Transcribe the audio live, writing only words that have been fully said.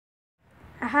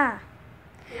Aha.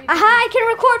 Aha, I can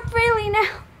record freely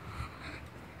now.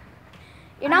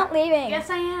 You're not leaving. Yes,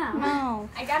 I am. No.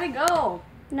 I gotta go.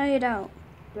 No, you don't.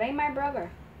 Blame my brother.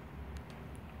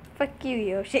 Fuck you,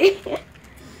 Yoshi.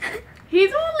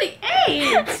 He's only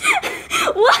 8.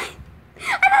 What?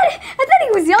 I thought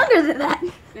he was younger than that.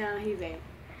 No, he's 8.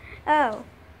 Oh.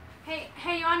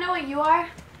 Hey, you wanna know what you are?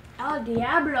 El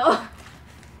Diablo.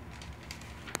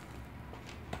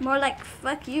 More like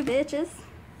fuck you, bitches.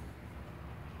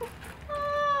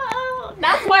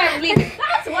 That's why I'm leaving.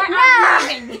 That's why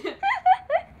I'm leaving.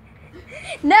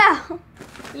 No.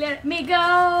 Let me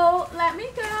go. Let me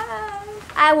go.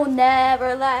 I will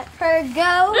never let her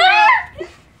go.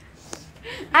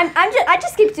 I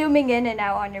just keep zooming in and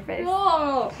out on your face.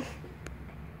 Whoa.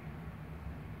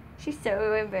 She's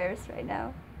so embarrassed right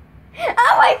now.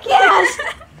 Oh my gosh!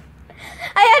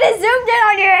 I had it zoomed in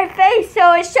on your face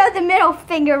so it showed the middle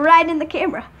finger right in the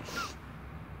camera.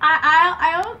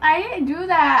 I didn't do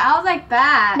that. I was like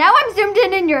that. Now I'm zoomed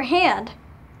in your hand.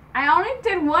 I only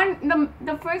did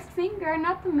the first finger,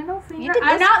 not the middle finger. did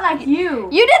I'm this- not like you.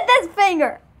 You did this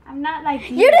finger. I'm not like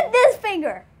you. You did this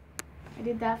finger. I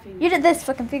did that finger. You did this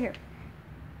fucking finger.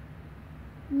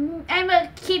 I'm a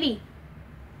kitty.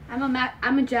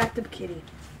 I'm a jacked up kitty.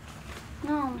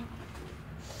 No.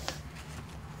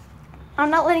 I'm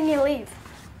not letting you leave.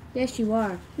 Yes, you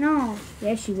are. No.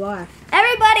 Yes, you are.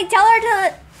 Everybody, tell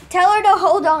her to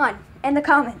hold on in the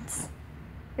comments,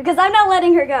 because I'm not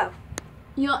letting her go.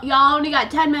 Y'all only got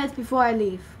 10 minutes before I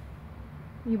leave.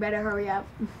 You better hurry up.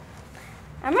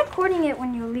 I'm recording it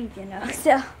when you leave, you know.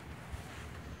 So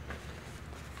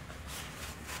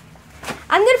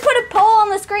I'm gonna put a poll on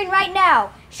the screen right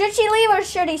now. Should she leave or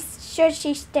should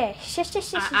she stay?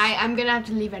 I'm gonna have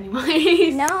to leave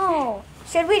anyway. No.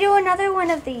 Should we do another one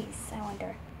of these? I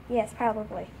wonder. Yes,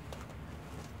 probably.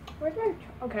 Where's my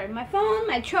okay? My phone,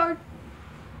 my chart.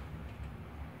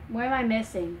 What am I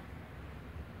missing?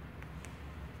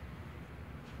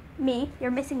 Me? You're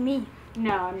missing me.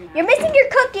 No, I'm not. You're missing your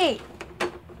cookie.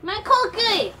 My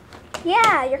cookie.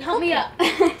 Yeah, your Help cookie. me up.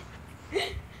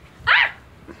 Ah!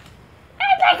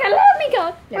 Let me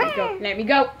go. Let me go. Let me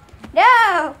go.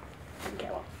 No. Okay,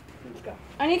 well, let's go.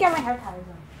 I need to get my hair ties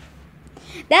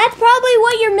on. That's probably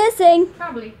what you're missing.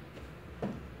 Probably.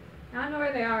 I don't know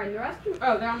where they are. The rest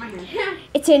of they're on my hand.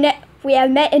 It's in. We have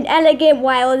met an elegant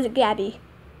wild Gabby.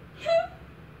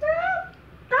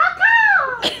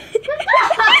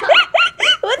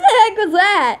 What the heck was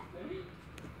that?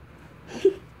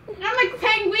 I'm like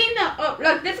penguin. Oh,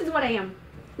 look, this is what I am.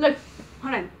 Look,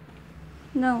 hold on.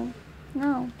 No,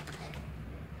 no.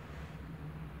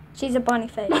 She's a bunny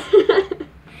face.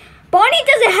 Bonnie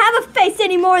doesn't have a face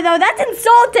anymore, though. That's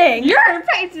insulting. Your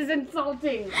face is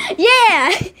insulting.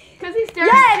 Yeah. Because he's staring.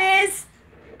 Yeah, it is.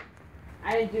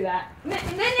 I didn't do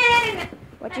that.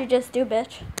 What'd you just do,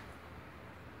 bitch?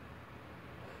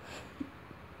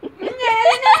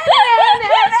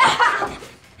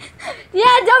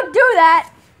 Yeah, don't do that.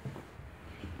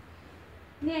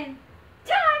 Time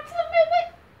to move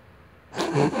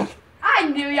it. I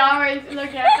knew y'all were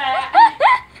looking at that.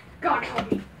 God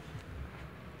help me.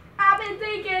 I've been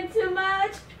thinking too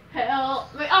much.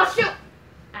 Help me. Oh, shoot.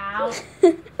 Ow.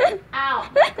 Ow.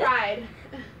 My pride.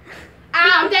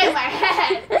 Ow, dang my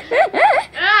head.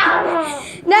 Ow.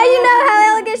 Now you know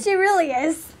how elegant she really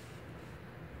is.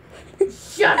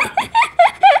 Shut up.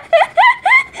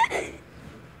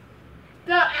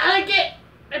 The elegant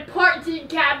important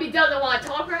Gabby doesn't want to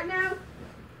talk right now.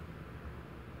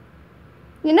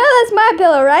 You know that's my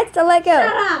pillow, right? So let go.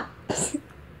 Shut up.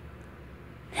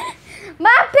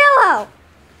 My pillow.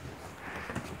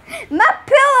 My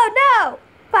pillow, no.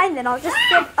 Fine then, I'll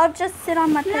just sit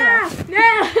on my pillow.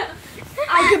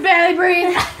 I can barely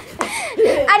breathe.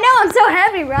 I know, I'm so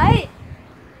heavy, right?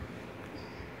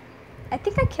 I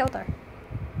think I killed her.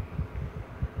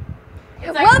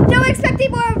 Like, Well, don't expect any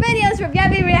more videos from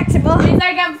Gabby Reactable. it's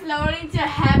like I'm floating to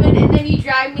heaven and then you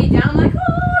drag me down. I'm like,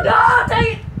 oh no, dang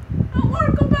it. I don't want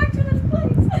to go back to this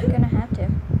place. You're gonna have to.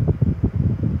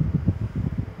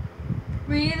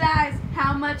 Realize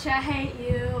how much I hate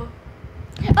you. Oh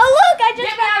look, I just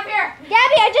Get me out of here.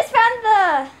 Gabby, I just found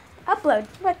the upload.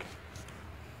 Look.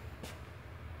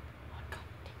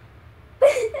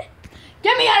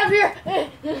 Get me out of here.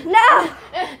 No.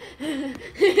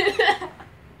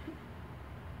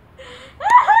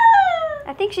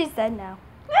 I think she's dead now.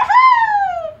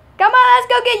 Come on, let's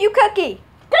go get you cookie.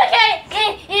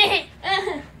 Okay.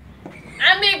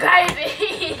 I'm being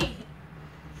crazy.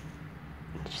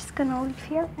 Just gonna leave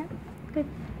here now. Good.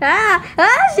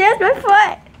 She has my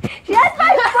foot. She has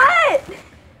my foot.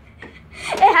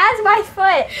 It has my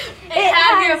foot. It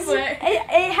has your foot.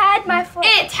 It had my foot.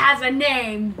 It has a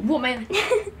name, woman.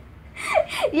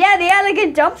 Yeah, the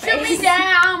elegant jump Shoot me face.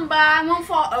 down, but I won't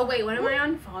fall. Oh wait, what am I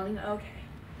on? Falling. Okay.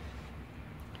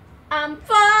 I'm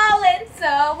falling, so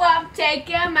I'm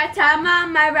taking my time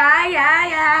on my ride.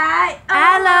 Oh.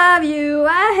 I love you.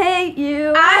 I hate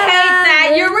you. I hate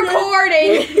that. You're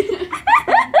recording.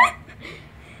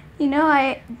 You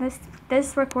know,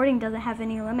 this recording doesn't have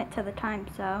any limit to the time,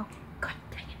 so. God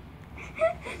dang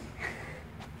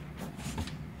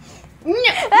it.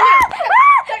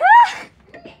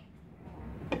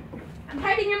 I'm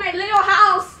hiding in my little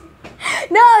house.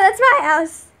 No, that's my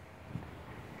house.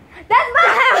 That's my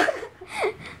house.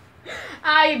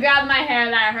 Ah, you grabbed my hair.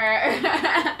 That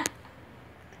hurt.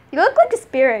 You look like a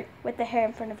spirit with the hair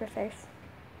in front of your face.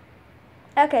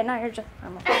 Okay, now you're just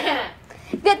normal.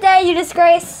 Good day, you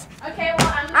disgrace. Okay,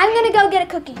 well, I'm gonna go get a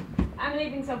cookie. I'm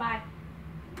leaving, so bye.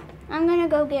 I'm gonna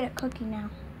go get a cookie now.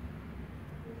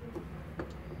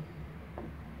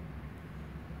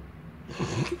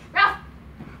 Ralph.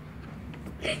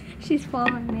 She's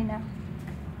following me now.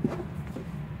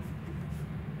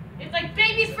 It's like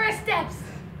baby's first steps.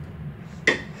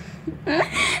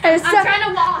 I'm trying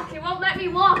to walk. It won't let me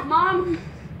walk, Mom.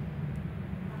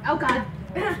 Oh, God.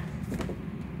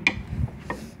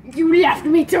 You left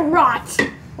me to rot.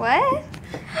 What?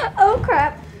 Oh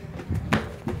crap.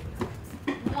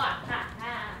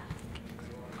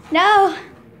 No.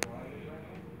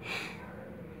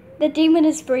 The demon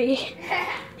is free.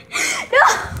 No.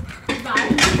 Bye.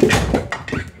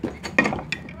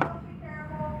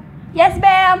 Yes,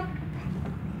 ma'am.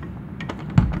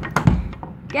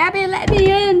 Gabby, let me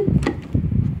in.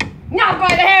 Not by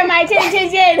the hair of my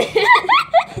chin.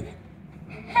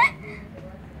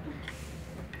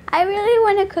 I really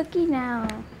want a cookie now.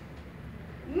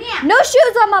 Yeah. No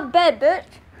shoes on my bed, bitch.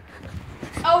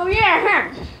 Oh,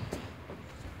 yeah.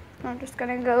 I'm just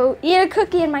gonna go eat a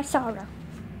cookie in my sorrow.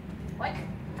 What?